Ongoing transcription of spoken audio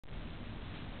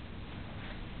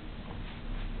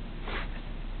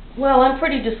Well, I'm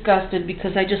pretty disgusted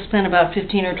because I just spent about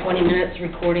 15 or 20 minutes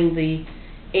recording the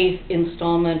 8th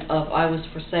installment of I Was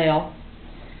for Sale,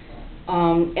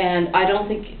 and I don't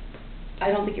think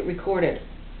it recorded.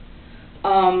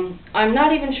 I'm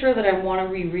not even sure that I want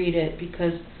to reread it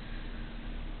because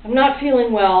I'm not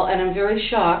feeling well, and I'm very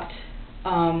shocked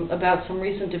about some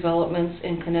recent developments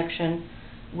in connection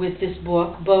with this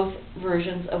book, both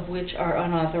versions of which are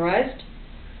unauthorized.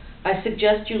 I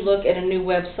suggest you look at a new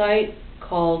website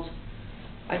called,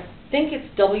 I think it's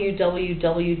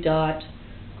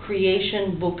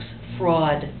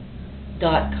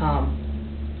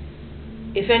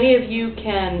www.creationbooksfraud.com. If any of you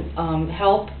can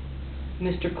help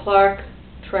Mr. Clark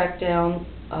track down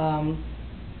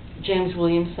James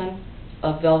Williamson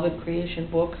of Velvet Creation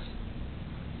Books,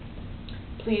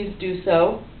 please do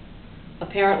so.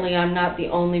 Apparently I'm not the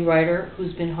only writer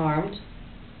who's been harmed,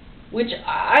 which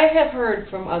I have heard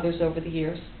from others over the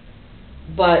years,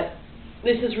 but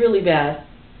this is really bad,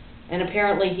 and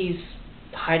apparently he's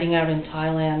hiding out in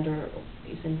Thailand, or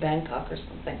he's in Bangkok or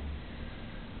something,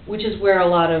 which is where a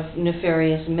lot of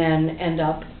nefarious men end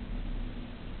up.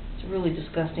 It's really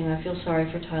disgusting. I feel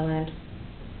sorry for Thailand.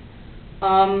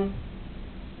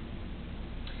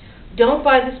 Don't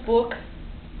buy this book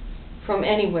from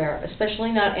anywhere,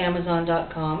 especially not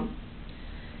Amazon.com.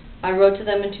 I wrote to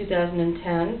them in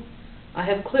 2010. I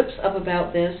have clips up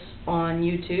about this on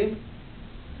YouTube.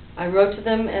 I wrote to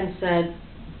them and said,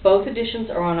 both editions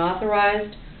are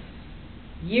unauthorized.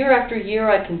 Year after year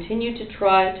I continue to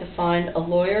try to find a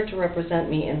lawyer to represent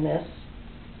me in this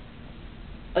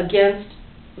against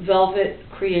Velvet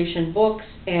Creation Books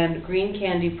and Green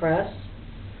Candy Press,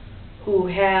 who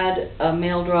had a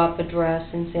mail drop address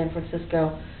in San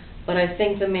Francisco, but I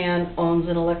think the man owns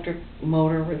an electric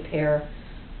motor repair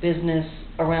business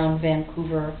around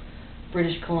Vancouver,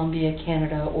 British Columbia,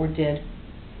 Canada, or did.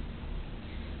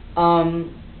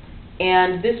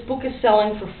 And this book is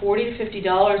selling for $40 to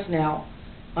 $50 now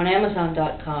on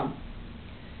Amazon.com.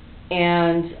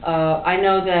 And I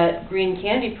know that Green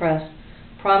Candy Press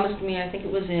promised me, I think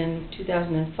it was in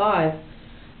 2005,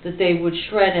 that they would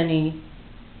shred any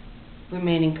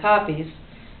remaining copies.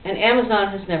 And Amazon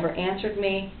has never answered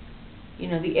me. You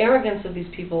know, the arrogance of these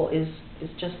people is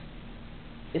just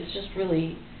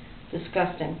really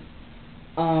disgusting.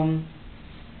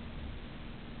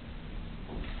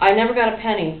 I never got a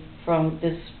penny from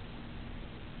this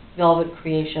Velvet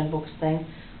Creation Books thing.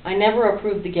 I never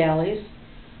approved the galleys.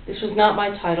 This was not my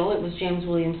title. It was James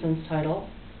Williamson's title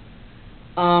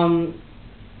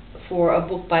for a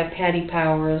book by Patty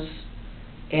Powers,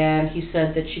 and he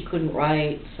said that she couldn't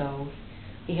write, so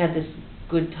he had this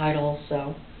good title,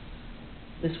 so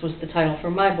this was the title for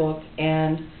my book.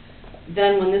 And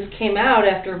then when this came out,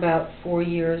 after about 4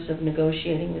 years of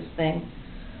negotiating this thing,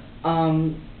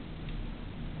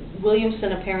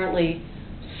 Williamson apparently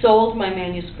sold my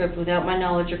manuscript without my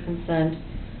knowledge or consent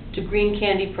to Green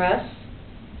Candy Press,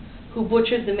 who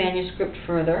butchered the manuscript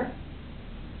further.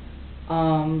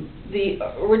 The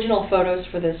original photos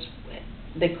for this,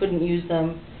 they couldn't use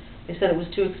them. They said it was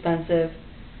too expensive,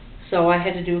 so I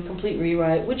had to do a complete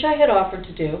rewrite, which I had offered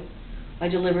to do. I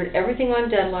delivered everything on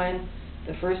deadline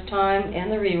the first time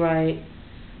and the rewrite,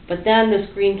 but then this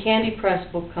Green Candy Press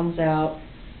book comes out,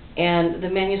 and the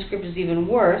manuscript is even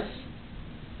worse.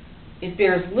 It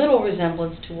bears little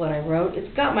resemblance to what I wrote.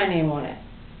 It's got my name on it.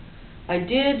 I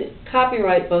did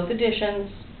copyright both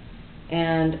editions,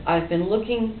 and I've been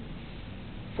looking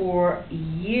for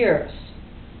years,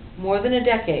 more than a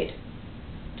decade,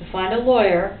 to find a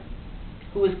lawyer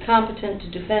who is competent to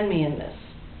defend me in this.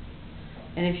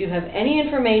 And if you have any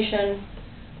information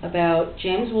about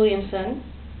James Williamson,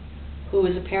 who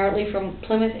is apparently from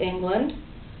Plymouth, England,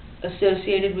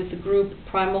 associated with the group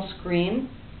Primal Scream,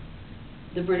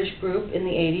 the British group in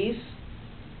the 80s,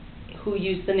 who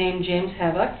used the name James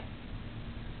Havoc,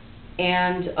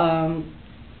 and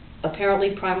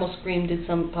apparently Primal Scream did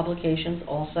some publications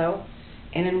also,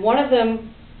 and in one of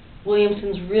them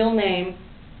Williamson's real name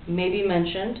may be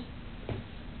mentioned,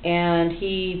 and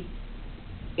he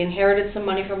inherited some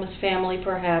money from his family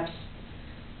perhaps,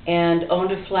 and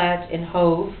owned a flat in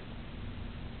Hove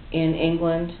in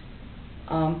England.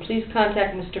 Please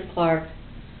contact Mr. Clark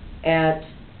at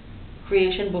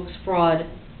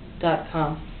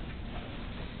creationbooksfraud.com.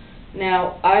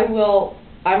 Now,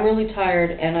 I'm really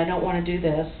tired and I don't want to do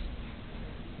this,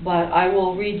 but I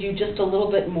will read you just a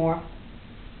little bit more.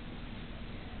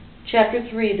 Chapter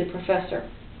 3, The Professor.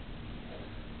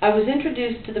 I was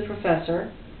introduced to the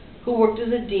professor, who worked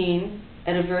as a dean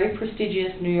at a very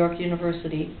prestigious New York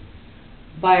university,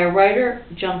 by a writer,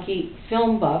 junkie,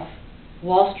 film buff,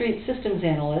 Wall Street systems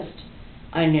analyst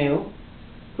I knew,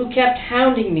 who kept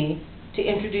hounding me to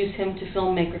introduce him to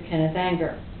filmmaker Kenneth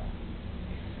Anger.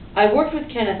 I worked with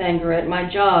Kenneth Anger at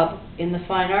my job in the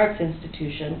Fine Arts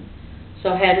Institution,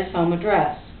 so had his home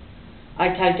address. I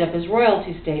typed up his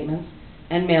royalty statements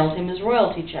and mailed him his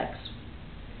royalty checks.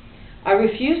 I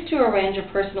refused to arrange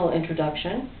a personal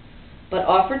introduction, but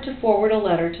offered to forward a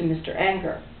letter to Mr.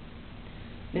 Anger.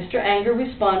 Mr. Anger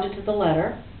responded to the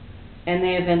letter, and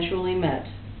they eventually met.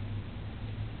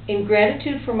 In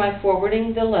gratitude for my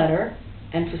forwarding the letter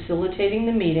and facilitating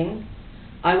the meeting,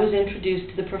 I was introduced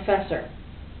to the professor.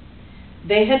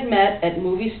 They had met at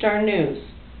Movie Star News,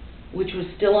 which was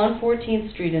still on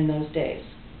 14th Street in those days.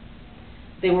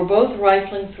 They were both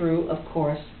rifling through, of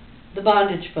course, the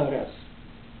bondage photos.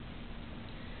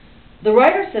 The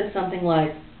writer said something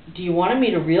like, "Do you want to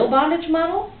meet a real bondage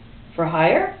model? For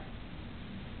hire?"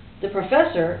 The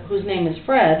professor, whose name is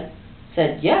Fred,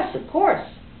 said, "Yes, of course."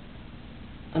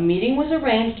 A meeting was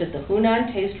arranged at the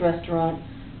Hunan Taste Restaurant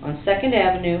on 2nd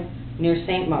Avenue near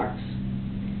St. Mark's.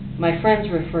 My friends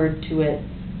referred to it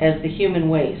as the Human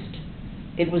Waste.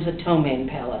 It was a ptomaine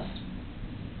palace.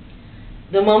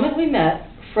 The moment we met,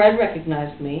 Fred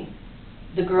recognized me,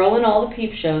 the girl in all the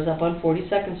peep shows up on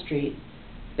 42nd Street,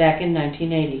 back in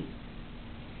 1980.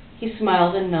 He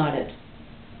smiled and nodded.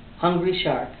 Hungry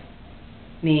shark.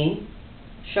 Me,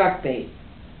 shark bait.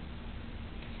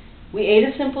 We ate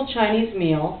a simple Chinese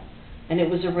meal, and it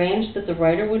was arranged that the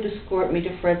writer would escort me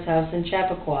to Fred's house in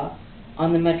Chappaqua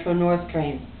on the Metro North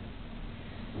train.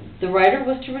 The writer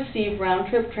was to receive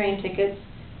round-trip train tickets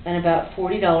and about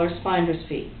 $40 finder's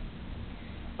fee.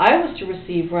 I was to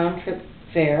receive round-trip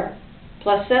fare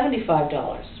plus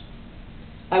 $75.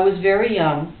 I was very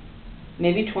young,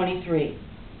 maybe 23.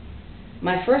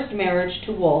 My first marriage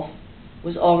to Wolf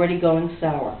was already going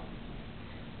sour.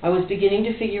 I was beginning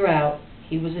to figure out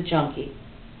he was a junkie.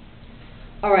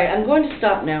 All right, I'm going to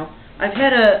stop now. I've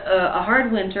had a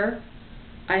hard winter.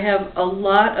 I have a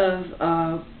lot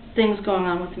of things going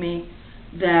on with me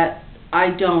that I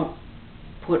don't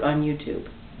put on YouTube.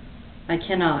 I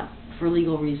cannot, for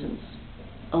legal reasons.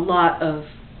 A lot of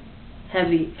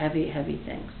heavy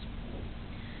things.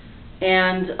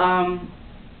 And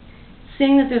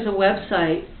seeing that there's a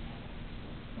website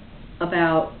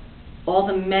about all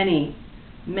the many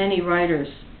writers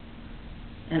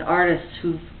and artists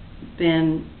who've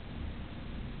been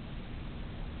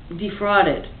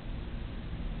defrauded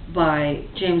by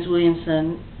James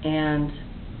Williamson and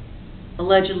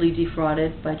allegedly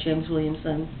defrauded by James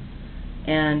Williamson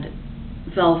and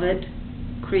Velvet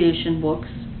Creation Books,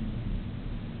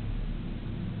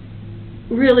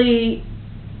 really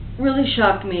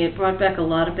shocked me. It brought back a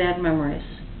lot of bad memories,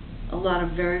 a lot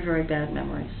of very bad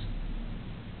memories.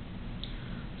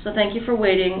 So thank you for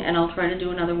waiting, and I'll try to do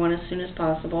another one as soon as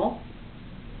possible.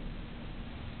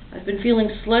 I've been feeling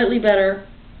slightly better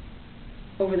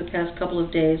over the past couple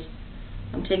of days.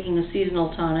 I'm taking a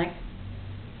seasonal tonic,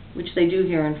 which they do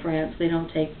here in France. They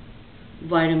don't take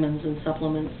vitamins and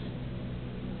supplements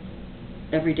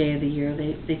every day of the year.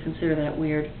 They consider that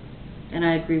weird, and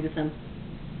I agree with them.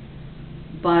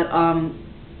 But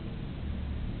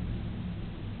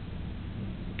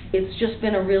it's just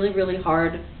been a really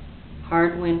hard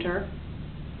winter,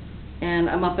 and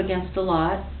I'm up against a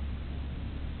lot,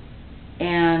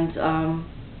 and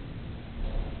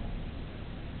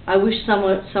I wish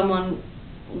someone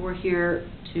were here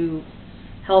to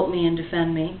help me and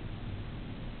defend me.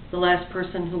 The last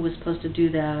person who was supposed to do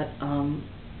that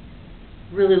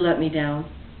really let me down.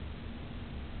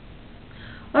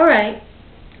 All right,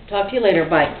 talk to you later.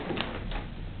 Bye.